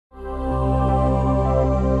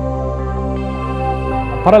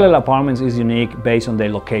Parallel apartments is unique based on their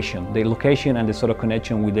location. The location and the sort of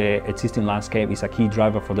connection with the existing landscape is a key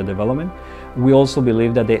driver for the development. We also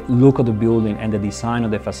believe that the look of the building and the design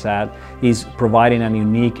of the facade is providing a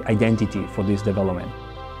unique identity for this development.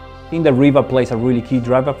 I think the river plays a really key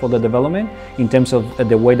driver for the development in terms of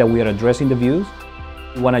the way that we are addressing the views.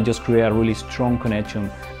 We want to just create a really strong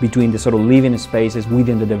connection between the sort of living spaces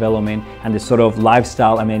within the development and the sort of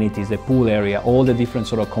lifestyle amenities, the pool area, all the different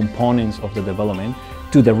sort of components of the development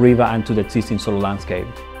to the river and to the existing sort of landscape.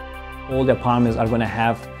 All the apartments are going to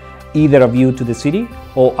have either a view to the city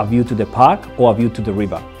or a view to the park or a view to the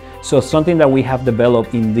river. So something that we have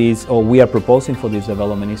developed in this, or we are proposing for this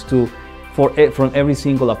development, is to from every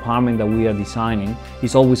single apartment that we are designing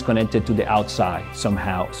is always connected to the outside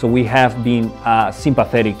somehow. So we have been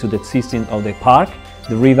sympathetic to the existing of the park,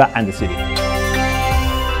 the river and the city.